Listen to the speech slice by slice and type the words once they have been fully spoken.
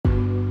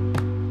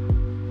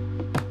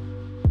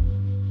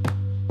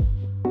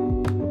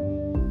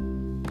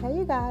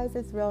guys,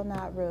 it's Real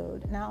Not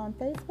Rude. Now on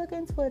Facebook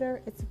and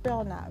Twitter, it's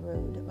Real Not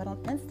Rude. But on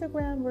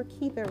Instagram, we're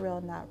Keep It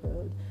Real Not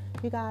Rude.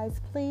 You guys,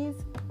 please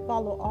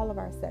follow all of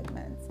our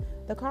segments.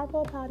 The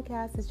Carpool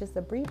podcast is just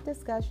a brief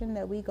discussion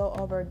that we go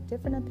over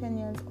different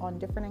opinions on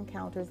different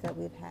encounters that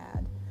we've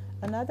had.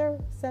 Another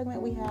segment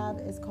we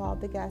have is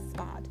called the guest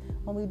spot,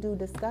 when we do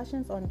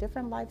discussions on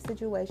different life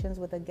situations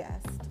with a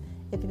guest.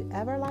 If you'd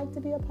ever like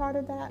to be a part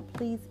of that,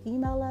 please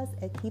email us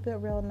at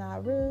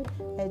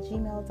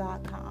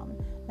keepitrealnotrude@gmail.com.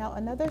 Now,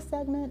 another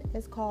segment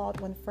is called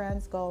When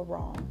Friends Go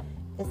Wrong.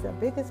 It's the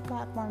biggest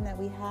platform that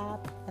we have,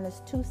 and it's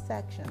two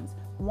sections.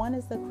 One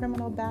is the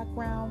criminal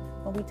background,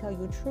 when we tell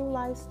you true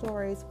life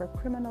stories where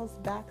criminals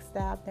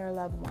backstab their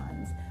loved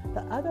ones.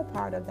 The other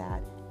part of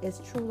that is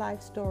true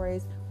life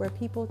stories where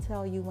people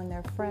tell you when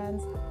their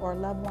friends or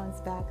loved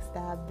ones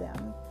backstab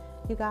them.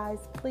 You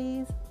guys,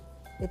 please,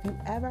 if you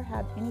ever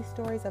have any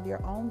stories of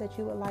your own that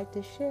you would like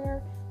to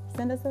share,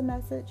 send us a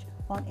message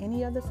on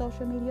any of the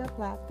social media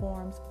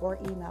platforms or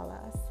email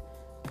us.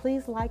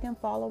 Please like and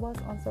follow us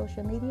on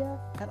social media,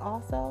 and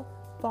also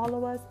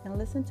follow us and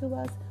listen to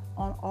us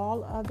on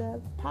all of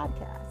the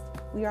podcasts.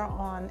 We are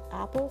on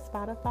Apple,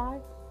 Spotify,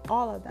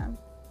 all of them.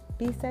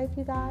 Be safe,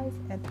 you guys,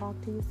 and talk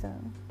to you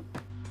soon.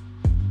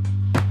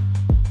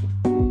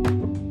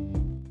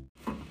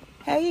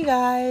 Hey you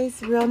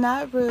guys, Real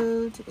Not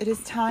Rude. It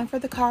is time for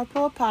the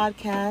Carpool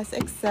podcast,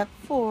 except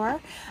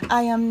for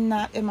I am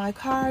not in my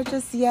car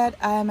just yet.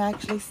 I am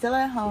actually still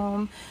at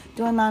home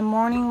doing my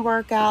morning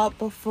workout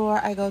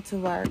before I go to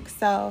work.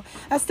 So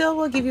I still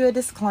will give you a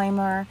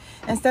disclaimer.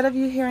 Instead of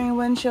you hearing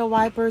windshield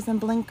wipers and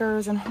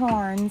blinkers and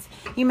horns,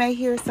 you may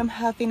hear some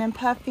huffing and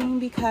puffing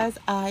because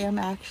I am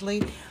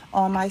actually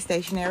on my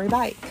stationary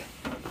bike.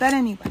 But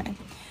anyway,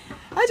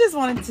 I just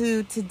wanted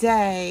to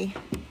today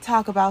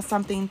talk about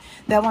something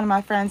that one of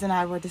my friends and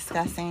I were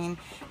discussing,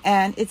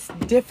 and it's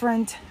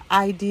different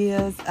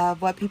ideas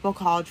of what people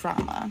call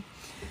drama.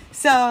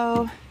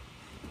 So,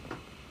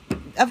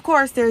 of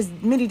course, there's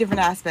many different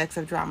aspects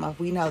of drama.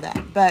 We know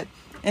that. But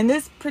in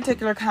this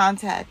particular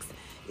context,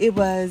 it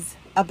was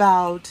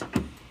about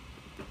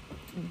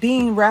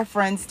being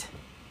referenced.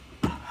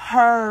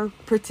 Her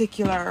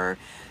particular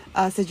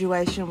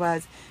situation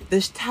was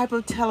this type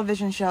of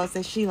television shows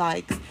that she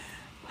likes.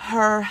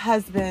 Her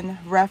husband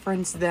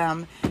referenced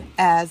them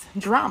as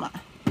drama.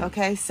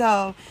 Okay,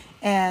 so,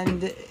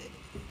 and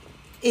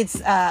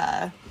it's,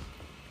 let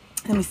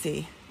me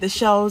see. The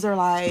shows are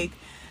like,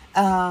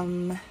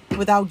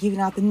 without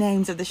giving out the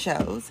names of the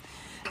shows,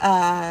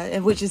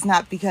 and which is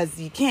not because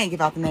you can't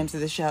give out the names of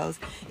the shows.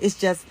 It's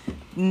just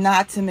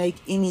not to make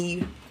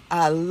any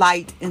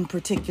light in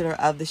particular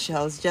of the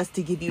shows, just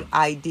to give you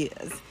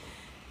ideas.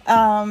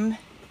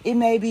 It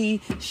may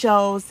be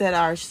shows that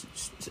are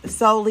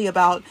solely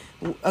about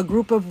a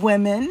group of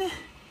women,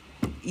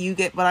 you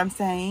get what I'm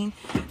saying,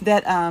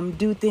 that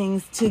do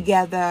things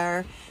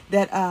together,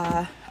 that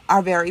are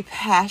very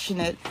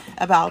passionate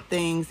about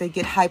things. They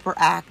get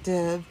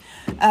hyperactive.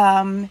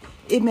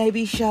 It may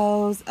be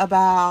shows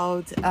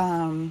about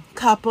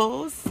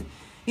couples,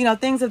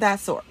 things of that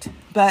sort.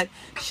 But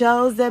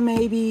shows that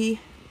maybe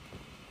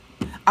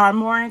are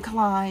more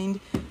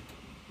inclined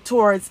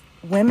towards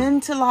women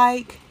to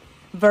like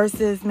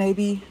versus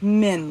maybe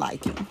men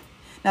liking.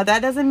 Now,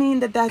 that doesn't mean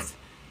that that's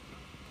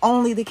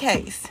only the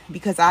case,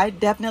 because I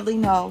definitely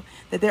know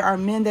that there are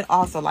men that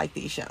also like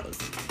these shows.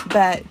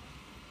 But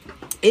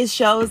it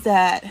shows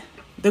that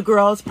the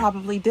girls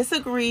probably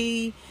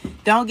disagree,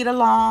 don't get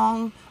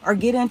along, or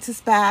get into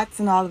spats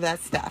and all of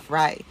that stuff,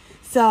 right?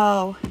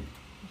 So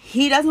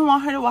he doesn't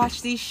want her to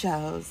watch these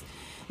shows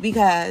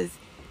because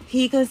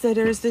he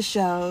considers the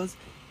shows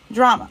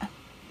drama.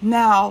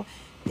 Now,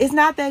 it's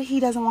not that he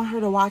doesn't want her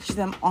to watch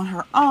them on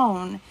her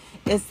own.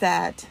 It's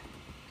that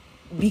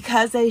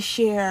because they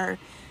share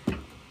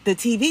the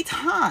TV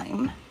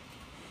time,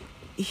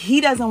 he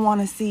doesn't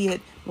want to see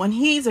it when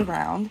he's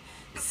around.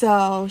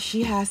 So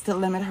she has to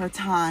limit her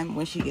time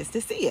when she gets to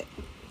see it.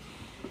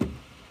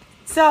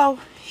 So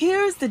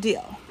here's the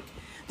deal.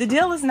 The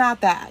deal is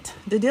not that.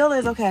 The deal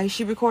is, okay,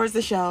 she records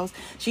the shows.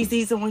 She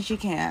sees them when she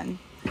can.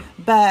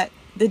 But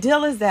the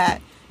deal is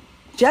that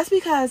just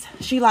because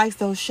she likes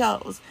those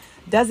shows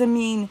doesn't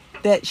mean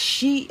that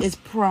she is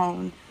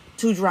prone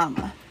to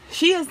drama.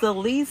 She is the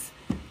least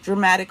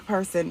dramatic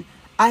person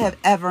I have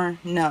ever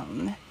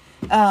known.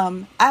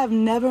 I have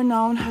never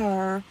known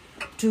her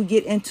to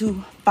get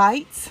into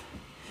fights,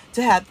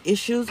 to have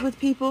issues with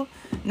people.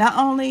 Not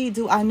only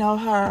do I know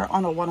her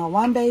on a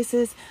one-on-one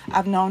basis,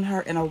 I've known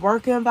her in a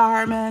work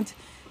environment.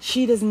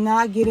 She does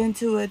not get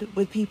into it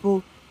with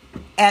people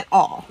at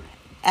all,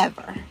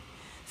 ever.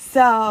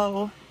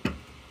 So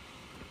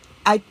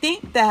I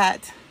think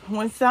that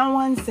when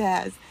someone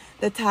says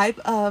the type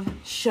of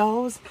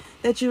shows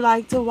that you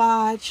like to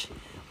watch,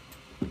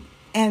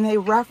 and they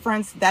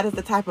reference that as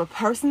the type of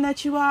person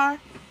that you are,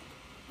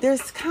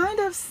 there's kind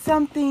of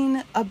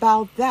something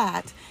about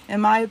that,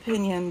 in my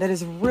opinion, that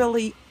is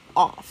really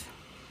off.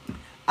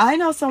 I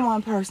know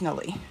someone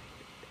personally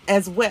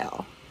as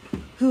well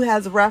who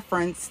has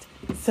referenced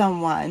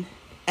someone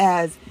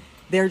as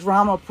they're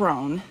drama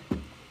prone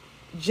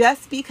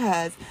just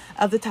because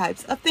of the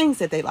types of things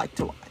that they like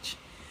to watch,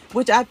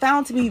 which I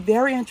found to be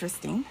very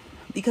interesting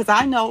because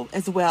I know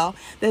as well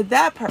that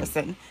that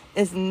person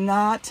is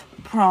not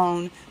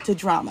prone to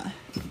drama.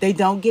 They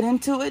don't get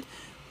into it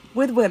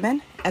with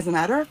women. As a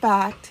matter of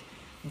fact,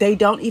 they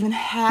don't even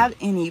have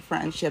any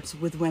friendships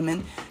with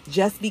women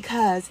just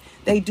because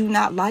they do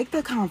not like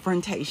the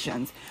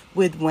confrontations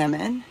with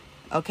women.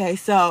 Okay,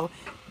 so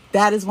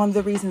that is one of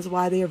the reasons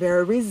why they are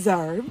very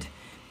reserved.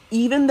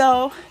 Even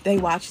though they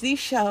watch these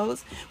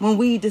shows, when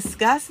we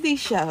discuss these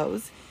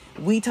shows,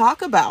 we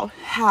talk about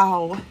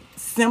how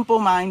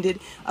simple-minded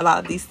a lot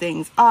of these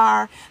things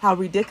are, how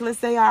ridiculous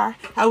they are.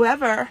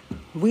 However,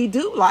 we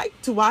do like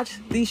to watch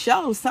these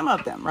shows, some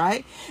of them,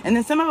 right? And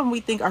then some of them we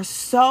think are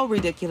so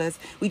ridiculous,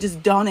 we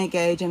just don't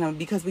engage in them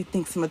because we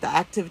think some of the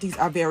activities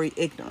are very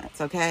ignorant,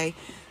 okay?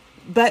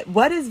 But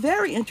what is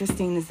very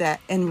interesting is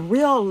that in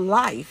real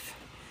life,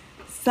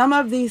 some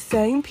of these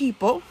same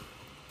people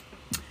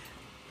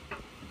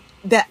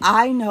that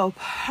I know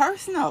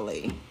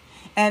personally,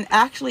 and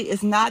actually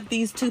it's not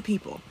these two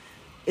people,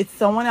 it's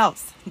someone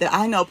else that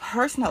I know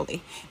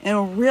personally,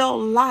 in real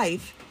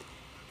life,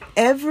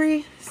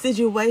 every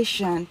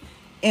situation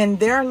in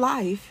their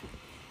life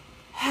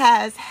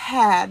has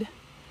had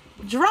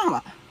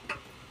drama.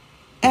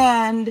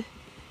 And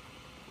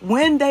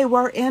when they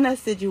were in a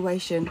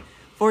situation,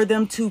 for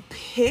them to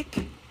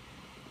pick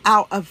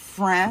out of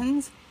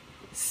friends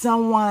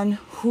someone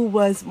who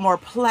was more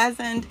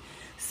pleasant,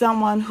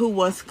 someone who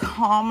was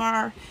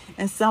calmer,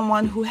 and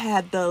someone who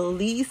had the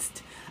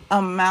least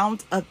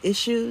amount of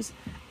issues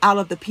out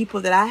of the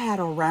people that I had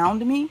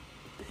around me,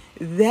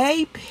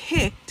 they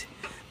picked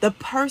the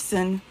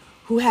person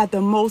who had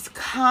the most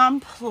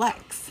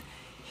complex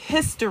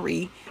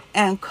history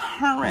and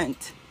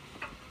current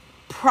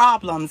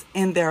problems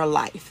in their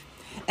life.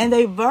 And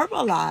they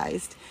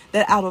verbalized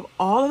that out of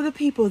all of the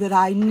people that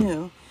I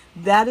knew,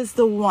 that is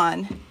the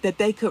one that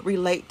they could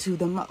relate to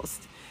the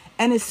most.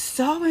 And it's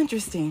so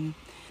interesting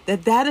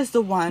that that is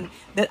the one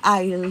that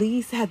I at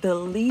least had the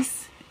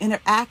least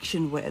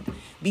interaction with,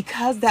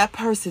 because that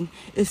person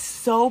is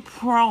so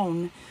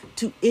prone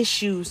to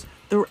issues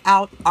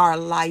throughout our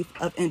life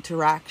of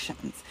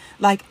interactions.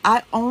 Like,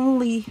 I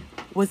only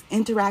was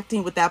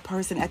interacting with that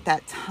person at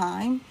that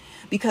time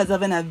because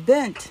of an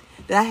event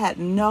that I had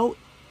no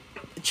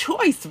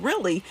choice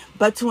really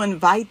but to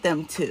invite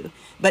them to.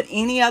 But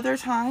any other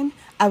time,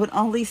 I would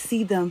only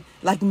see them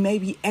like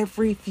maybe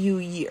every few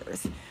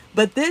years.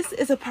 But this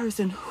is a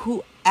person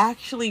who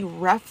actually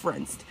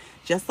referenced,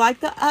 just like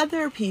the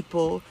other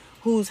people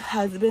whose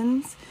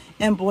husbands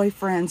and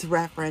boyfriends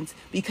reference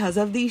because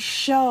of these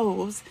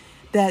shows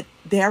that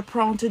they're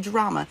prone to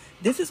drama.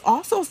 This is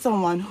also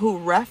someone who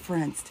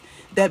referenced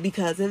that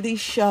because of these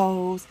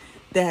shows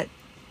that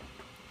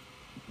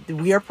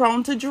we are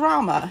prone to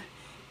drama,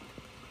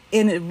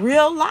 in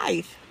real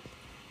life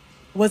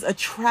was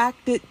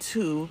attracted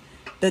to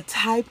the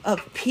type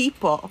of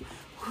people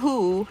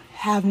who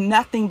have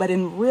nothing but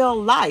in real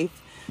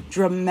life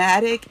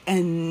dramatic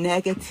and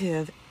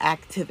negative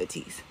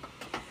activities.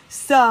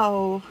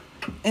 So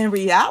in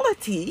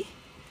reality,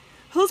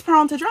 who's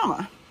prone to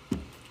drama?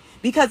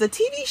 Because a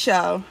TV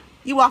show,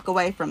 you walk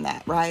away from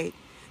that, right?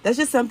 That's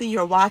just something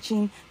you're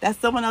watching. That's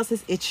someone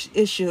else's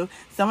issue,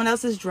 someone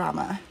else's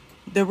drama.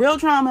 The real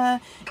drama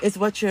is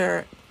what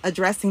you're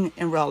addressing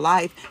in real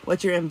life,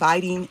 what you're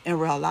inviting in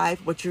real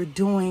life, what you're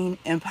doing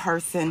in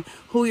person,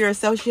 who you're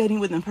associating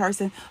with in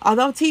person.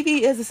 Although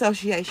TV is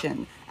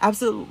association,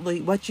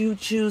 absolutely, what you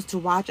choose to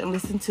watch and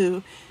listen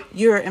to,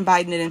 you're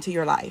inviting it into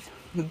your life.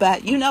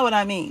 But you know what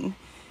I mean.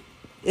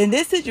 In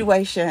this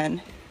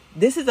situation,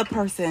 this is a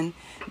person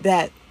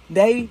that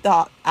they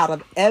thought out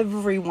of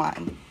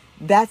everyone,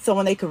 that's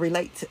someone they could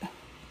relate to.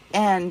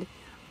 And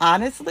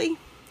honestly,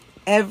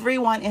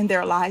 everyone in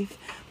their life,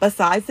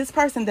 besides this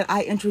person that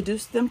I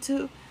introduced them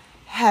to,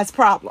 has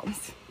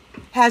problems,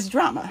 has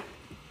drama,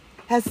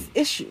 has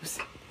issues.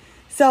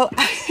 So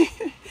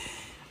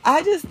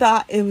I just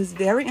thought it was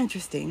very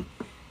interesting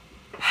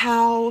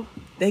how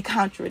they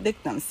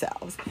contradict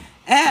themselves.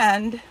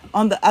 And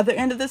on the other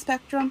end of the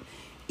spectrum,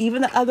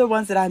 even the other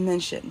ones that I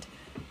mentioned,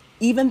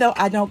 even though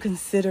I don't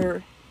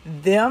consider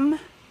them,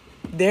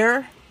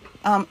 their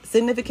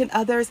significant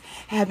others,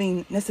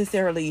 having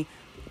necessarily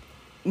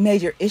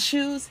major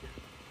issues,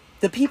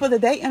 the people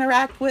that they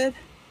interact with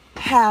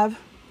have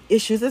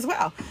issues as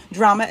well,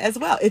 drama as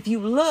well. If you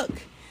look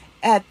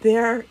at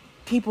their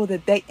people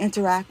that they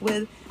interact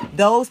with,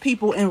 those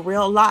people in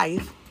real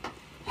life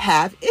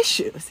have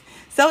issues.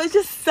 So it's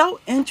just so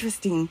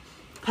interesting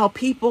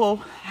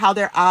how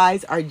their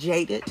eyes are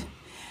jaded,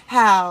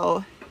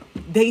 how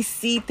they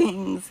see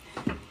things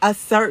a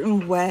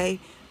certain way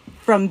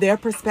from their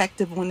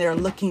perspective when they're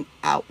looking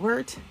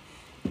outward.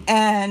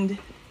 And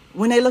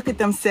when they look at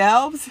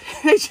themselves,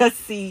 they just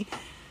see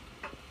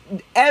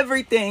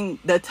everything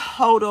the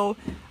total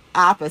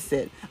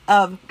opposite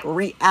of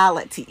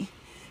reality.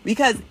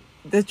 Because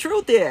the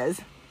truth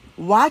is,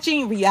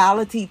 watching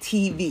reality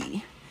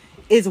TV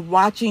is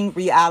watching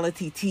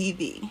reality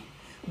TV.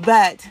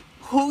 But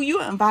who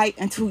you invite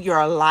into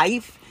your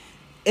life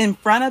in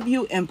front of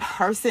you in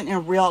person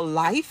in real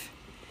life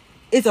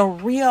is a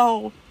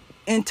real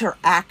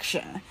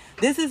interaction.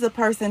 This is a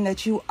person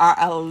that you are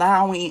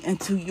allowing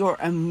into your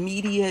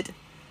immediate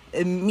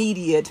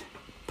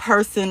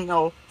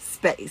personal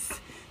space.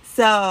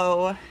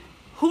 So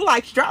who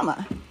likes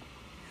drama?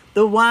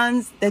 The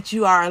ones that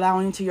you are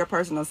allowing into your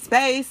personal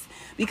space,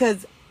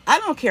 because I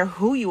don't care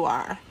who you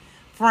are,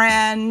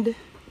 friend,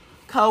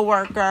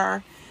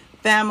 coworker,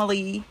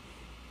 family,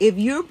 if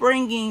you're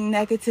bringing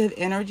negative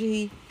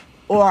energy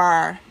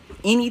or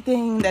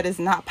anything that is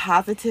not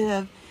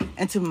positive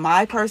into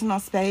my personal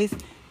space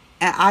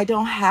and I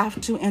don't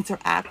have to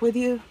interact with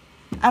you,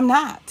 I'm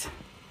not.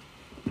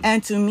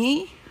 And to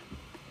me,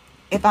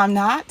 if I'm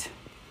not,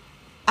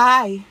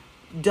 I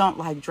don't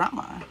like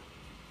drama.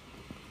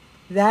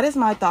 That is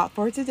my thought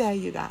for today,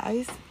 you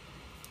guys.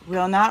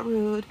 Real Not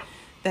Rude,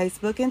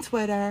 Facebook and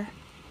Twitter.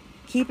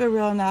 Keep It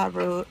Real Not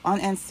Rude on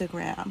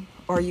Instagram.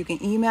 Or you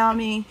can email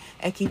me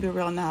at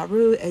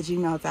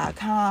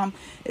keepitrealnotrude@gmail.com.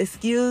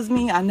 Excuse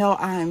me, I know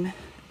I'm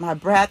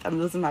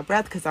losing my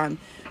breath because I'm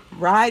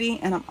riding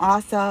and I'm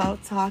also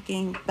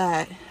talking,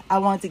 but I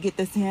want to get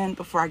this in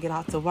before I get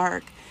off to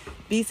work.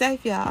 Be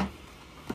safe, y'all.